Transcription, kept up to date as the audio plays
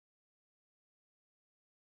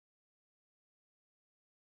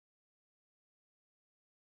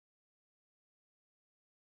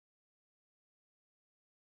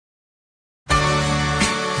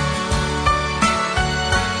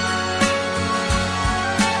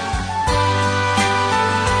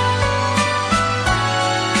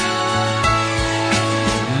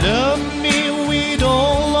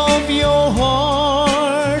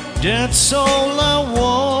That's all I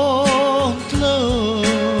want, love.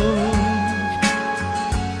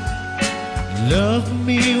 Love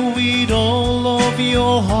me with all of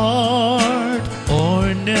your heart,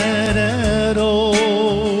 or not at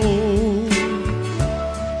all.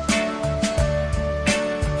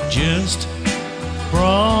 Just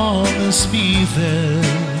promise me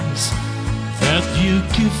this, that you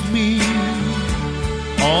give me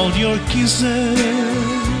all your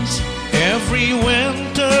kisses every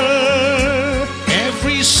winter,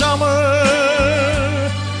 every summer,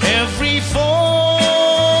 every fall.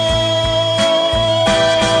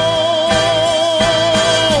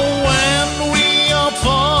 When we are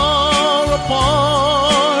far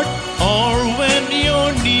apart, or when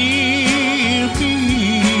you're near me,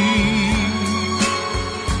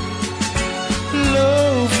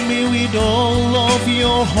 love me with all of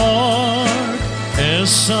your heart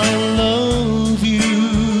as I love you.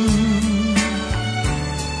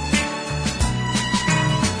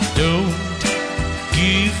 Don't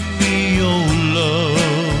give me your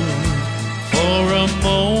love for a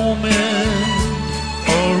moment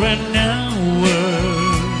or an hour.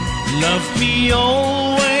 Love me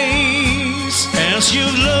always as you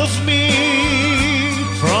love me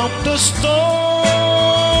from the start,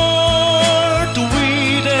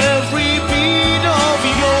 with every beat of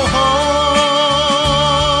your heart.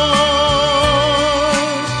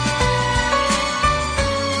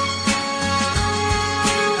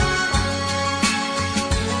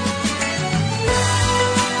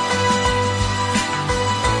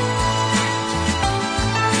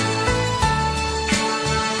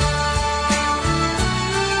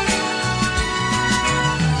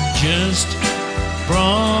 Just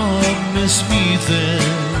promise me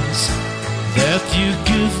this, that you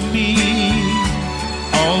give me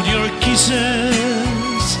all your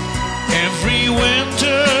kisses every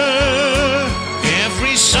winter,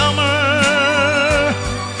 every summer,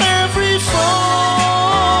 every fall.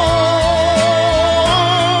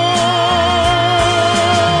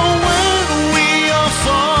 When we are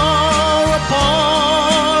far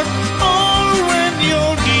apart, or when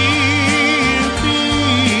you're near me,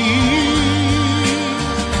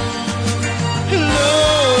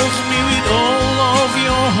 love me with all of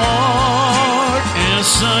your heart as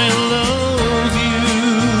I love